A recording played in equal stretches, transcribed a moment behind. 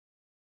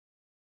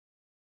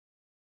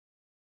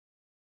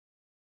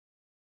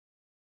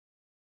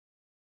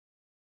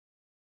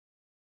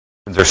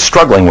are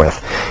struggling with.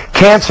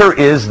 Cancer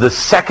is the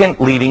second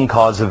leading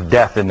cause of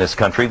death in this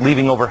country,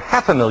 leaving over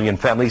 500,000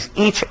 families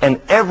each and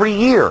every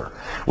year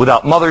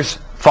without mothers,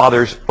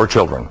 fathers, or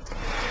children.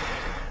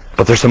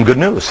 But there's some good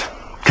news.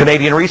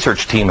 Canadian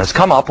research team has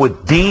come up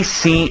with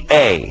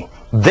DCA.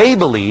 They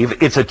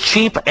believe it's a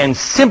cheap and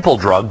simple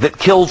drug that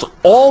kills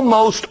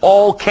almost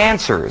all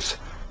cancers.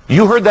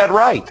 You heard that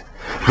right.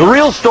 The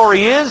real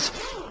story is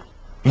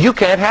you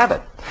can't have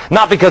it.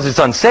 Not because it's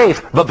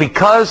unsafe, but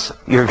because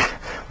your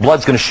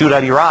blood's going to shoot out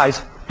of your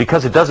eyes,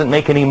 because it doesn't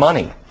make any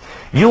money.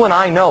 You and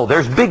I know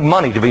there's big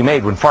money to be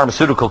made when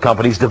pharmaceutical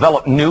companies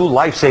develop new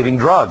life-saving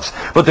drugs.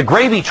 But the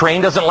gravy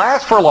train doesn't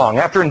last for long.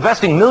 After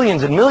investing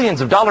millions and millions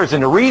of dollars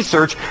into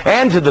research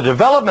and to the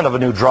development of a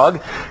new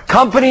drug,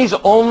 companies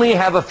only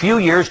have a few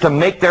years to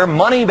make their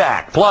money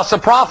back, plus a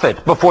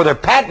profit, before their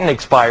patent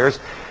expires,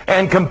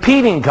 and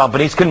competing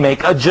companies can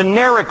make a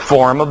generic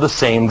form of the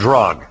same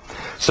drug.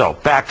 So,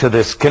 back to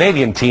this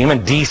Canadian team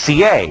and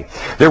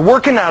DCA. They're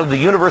working out of the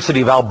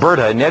University of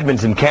Alberta in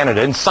Edmonton,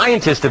 Canada, and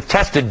scientists have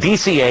tested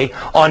DCA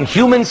on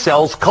human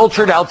cells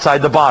cultured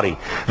outside the body.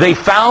 They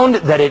found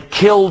that it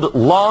killed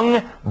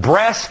lung,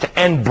 breast,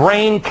 and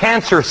brain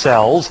cancer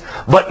cells,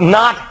 but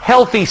not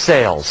healthy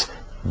cells.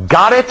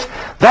 Got it?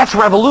 That's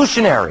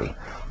revolutionary.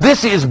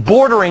 This is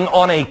bordering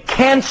on a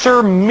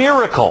cancer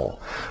miracle.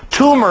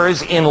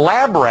 Tumors in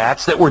lab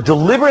rats that were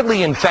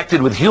deliberately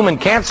infected with human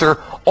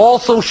cancer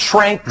also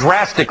shrank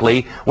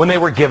drastically when they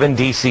were given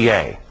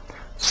DCA.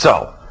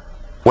 So,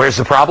 where's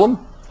the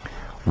problem?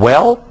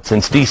 Well,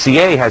 since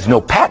DCA has no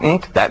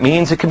patent, that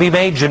means it can be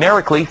made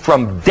generically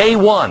from day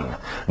one.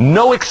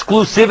 No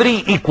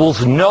exclusivity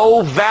equals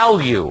no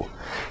value.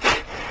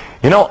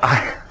 You know,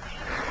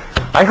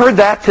 I heard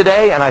that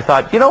today and I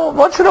thought, you know,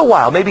 once in a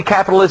while, maybe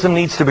capitalism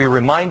needs to be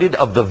reminded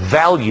of the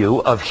value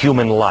of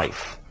human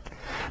life.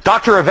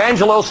 Dr.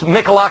 Evangelos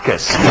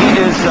Michaelakis, he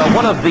is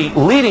one of the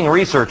leading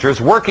researchers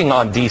working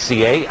on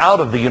DCA out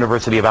of the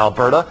University of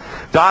Alberta.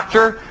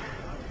 Doctor,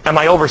 am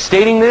I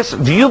overstating this?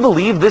 Do you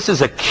believe this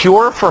is a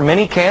cure for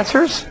many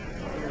cancers?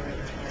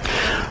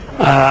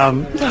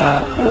 I'm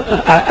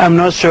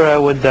not sure I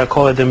would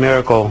call it a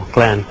miracle,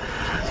 Glenn.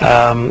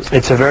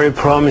 It's a very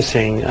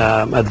promising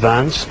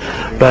advance,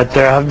 but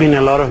there have been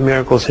a lot of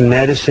miracles in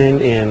medicine,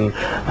 in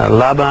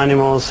lab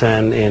animals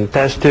and in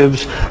test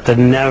tubes that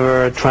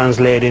never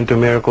translate into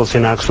miracles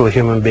in actual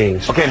human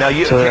beings. Okay, now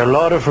so there are a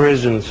lot of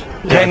reasons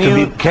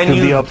to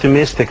be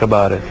optimistic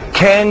about it.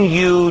 Can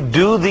you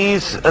do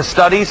these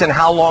studies, and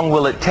how long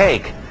will it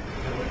take?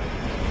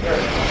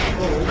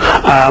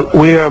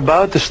 We are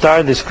about to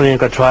start these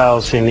clinical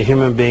trials in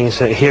human beings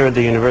here at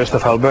the University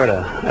of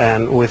Alberta,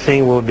 and we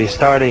think we'll be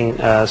starting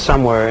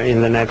somewhere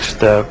in the next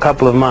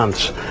couple of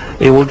months.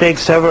 It will take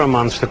several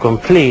months to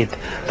complete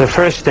the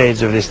first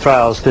stage of these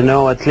trials to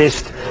know at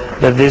least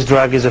that this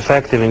drug is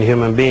effective in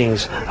human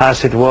beings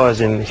as it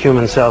was in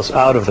human cells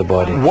out of the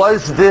body.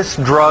 Was this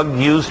drug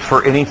used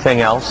for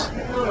anything else?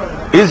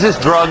 Is this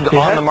drug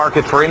on the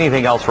market for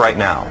anything else right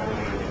now?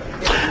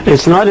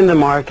 It's not in the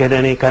market,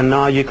 and you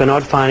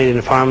cannot find it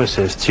in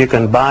pharmacists. You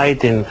can buy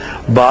it in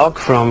bulk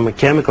from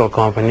chemical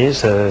companies,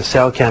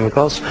 cell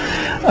chemicals.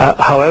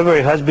 However,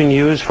 it has been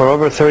used for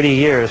over 30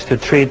 years to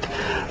treat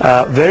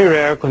very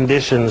rare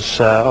conditions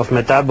of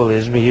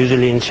metabolism,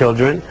 usually in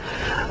children.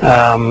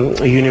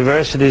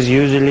 Universities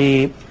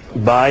usually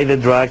buy the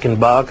drug in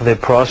bulk, they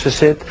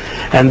process it,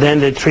 and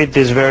then they treat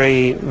these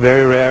very,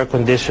 very rare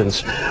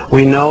conditions.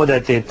 We know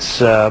that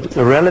it's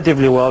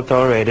relatively well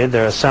tolerated.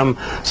 There are some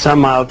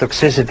mild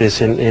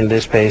toxicities in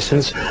these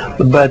patients,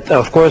 but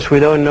of course we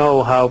don't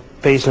know how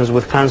patients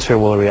with cancer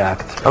will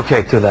react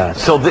to that.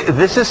 So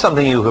this is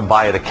something you could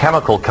buy at a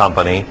chemical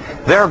company.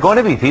 There are going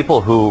to be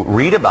people who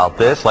read about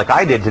this, like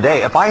I did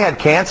today. If I had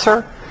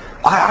cancer,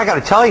 I got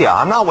to tell you,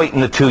 I'm not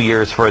waiting the 2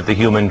 years for the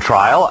human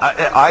trial.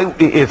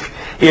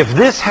 If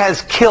this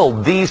has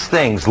killed these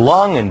things,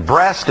 lung and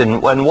breast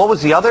and what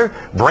was the other?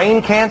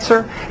 Brain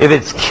cancer? If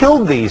it's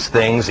killed these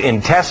things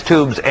in test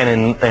tubes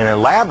and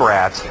in lab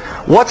rats,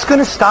 what's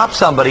going to stop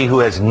somebody who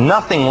has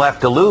nothing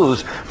left to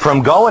lose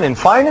from going and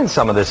finding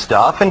some of this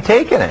stuff and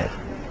taking it?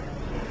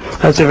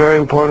 That's a very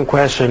important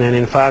question, and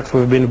in fact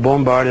we've been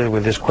bombarded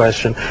with this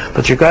question.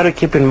 But you got to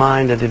keep in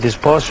mind that it is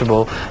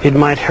possible it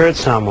might hurt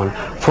someone.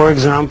 For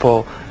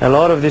example, a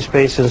lot of these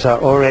patients are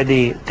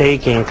already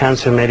taking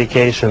cancer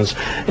medications,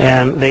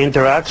 and the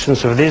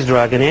interactions of this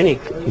drug and any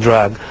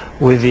drug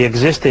with the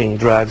existing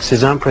drugs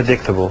is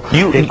unpredictable.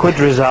 It could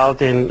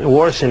result in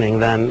worsening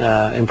than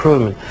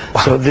improvement.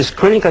 So these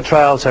clinical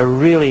trials are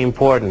really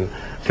important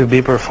to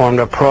be performed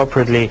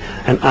appropriately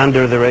and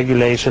under the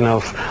regulation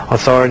of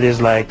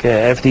authorities like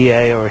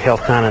FDA or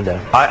Health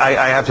Canada.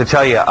 I have to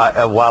tell you,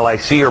 while I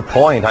see your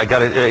point, I got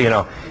to, you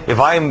know, if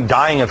I'm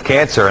dying of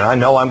cancer and I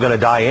know I'm going to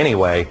die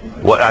anyway,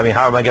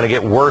 how am I going to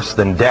get worse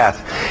than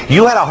death?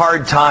 You had a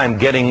hard time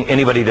getting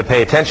anybody to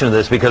pay attention to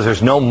this because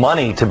there's no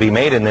money to be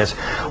made in this.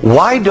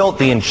 Why don't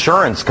the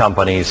insurance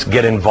companies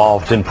get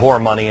involved and pour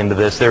money into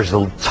this? There's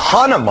a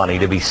ton of money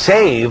to be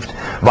saved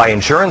by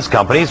insurance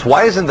companies.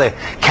 Why isn't the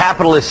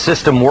capitalist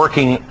system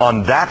working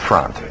on that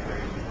front?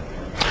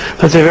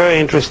 That's a very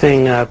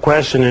interesting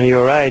question, and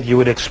you're right. You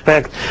would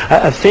expect.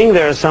 I think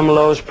there are some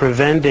laws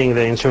preventing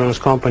the insurance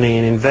company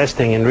in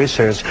investing in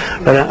research,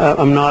 but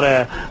I'm not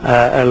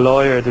a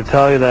lawyer to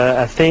tell you that.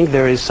 I think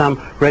there is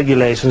some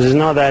regulations. It's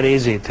not that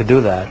easy to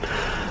do that.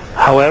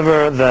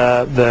 However,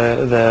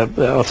 the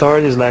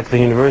authorities like the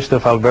University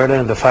of Alberta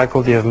and the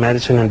Faculty of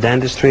Medicine and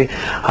Dentistry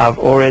have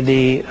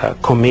already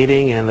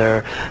committing, and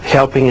they're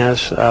helping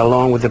us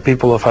along with the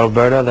people of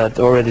Alberta that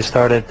already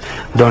started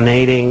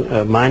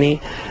donating money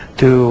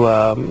to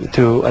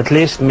at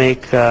least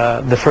make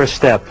the first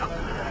step.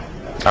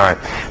 All right.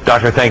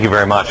 Doctor, thank you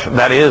very much.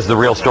 That is the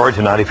real story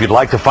tonight. If you'd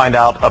like to find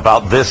out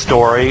about this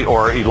story,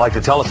 or you'd like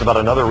to tell us about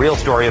another real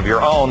story of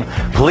your own,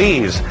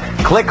 please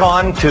click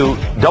on to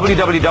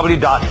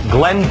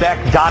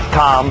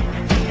www.glennbeck.com.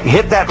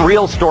 Hit that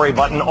real story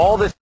button. All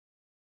this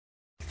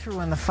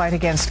Through in the fight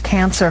against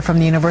cancer from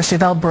the University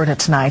of Alberta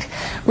tonight.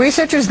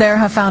 Researchers there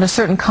have found a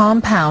certain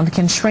compound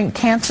can shrink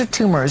cancer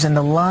tumors in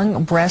the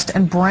lung, breast,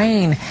 and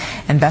brain.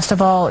 And best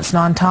of all, it's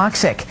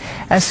non-toxic.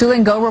 As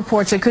Suling-Go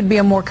reports, it could be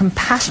a more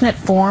compassionate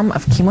form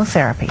of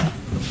chemotherapy.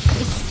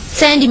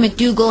 Sandy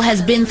McDougall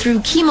has been through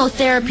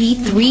chemotherapy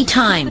 3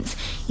 times.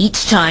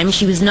 Each time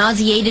she was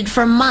nauseated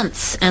for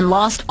months and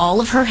lost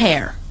all of her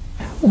hair.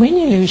 When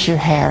you lose your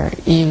hair,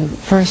 you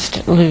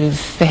first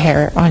lose the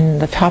hair on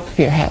the top of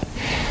your head,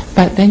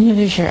 but then you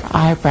lose your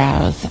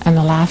eyebrows, and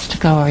the last to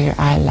go are your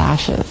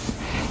eyelashes.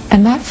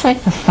 And that's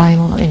like the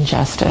final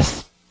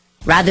injustice.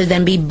 Rather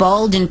than be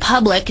bald in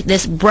public,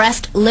 this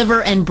breast,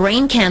 liver, and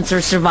brain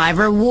cancer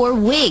survivor wore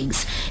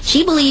wigs.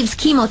 She believes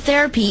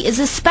chemotherapy is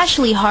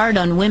especially hard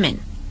on women.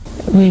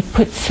 We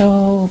put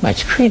so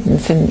much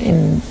credence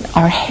in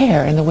our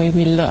hair and the way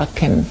we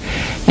look, and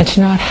to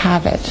not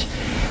have it,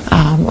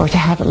 or to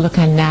have it look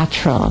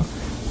unnatural,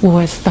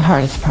 was the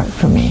hardest part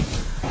for me.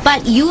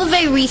 But U of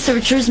A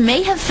researchers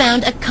may have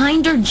found a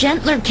kinder,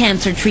 gentler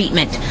cancer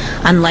treatment.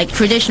 Unlike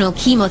traditional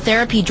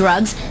chemotherapy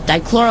drugs,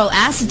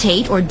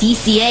 dichloroacetate, or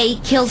DCA,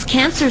 kills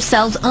cancer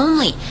cells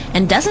only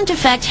and doesn't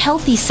affect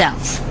healthy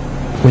cells.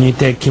 When you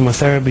take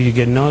chemotherapy, you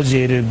get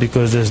nauseated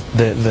because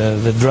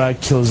the drug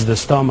kills the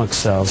stomach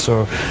cells,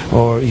 or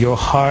your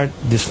heart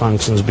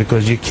dysfunctions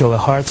because you kill the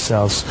heart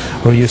cells,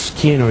 or your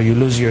skin, or you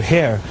lose your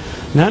hair.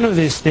 None of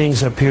these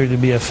things appear to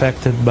be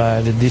affected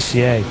by the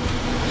DCA.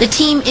 The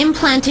team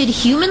implanted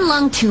human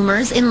lung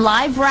tumors in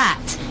live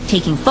rats,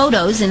 taking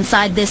photos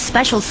inside this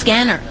special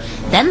scanner.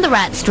 Then the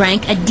rats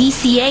drank a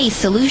DCA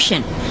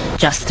solution.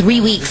 Just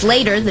 3 weeks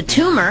later, the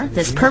tumor,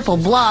 this purple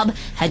blob,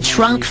 had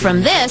shrunk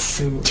from this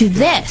to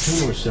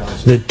this.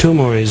 The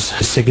tumor is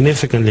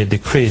significantly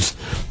decreased.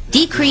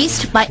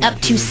 Decreased by up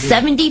to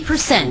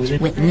 70%,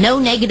 with no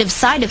negative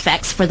side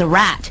effects for the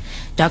rat.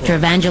 Dr.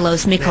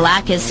 Evangelos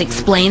Michaelakis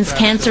explains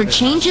cancer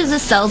changes a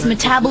cell's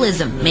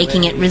metabolism,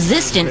 making it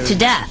resistant to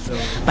death.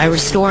 By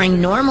restoring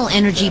normal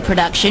energy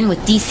production with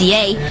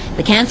DCA,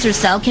 the cancer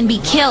cell can be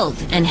killed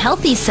and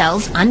healthy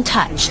cells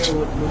untouched.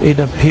 It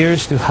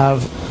appears to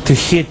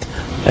hit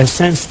a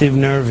sensitive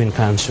nerve in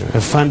cancer,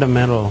 a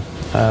fundamental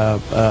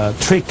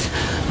trick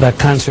that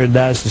cancer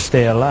does to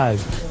stay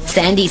alive.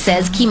 Sandy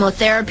says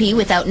chemotherapy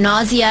without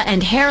nausea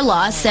and hair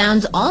loss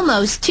sounds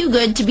almost too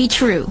good to be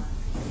true.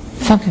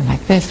 Something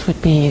like this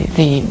would be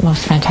the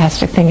most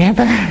fantastic thing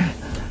ever.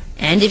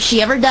 And if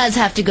she ever does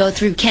have to go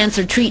through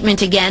cancer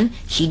treatment again,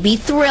 she'd be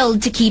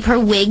thrilled to keep her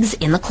wigs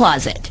in the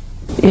closet.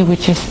 It would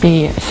just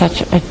be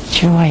such a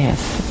joyous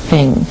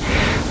thing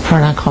for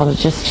an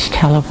oncologist to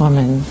tell a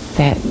woman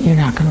that you're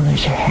not going to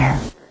lose your hair.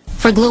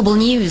 For Global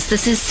News,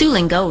 this is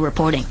Suling-Go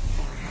reporting.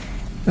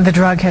 The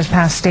drug has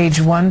passed stage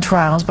 1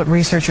 trials, but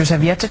researchers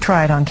have yet to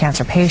try it on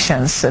cancer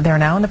patients. They're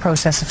now in the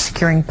process of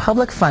securing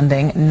public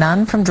funding,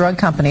 none from drug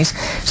companies,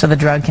 so the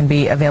drug can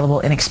be available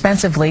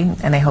inexpensively,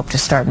 and they hope to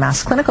start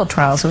mass clinical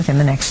trials within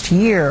the next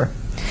year.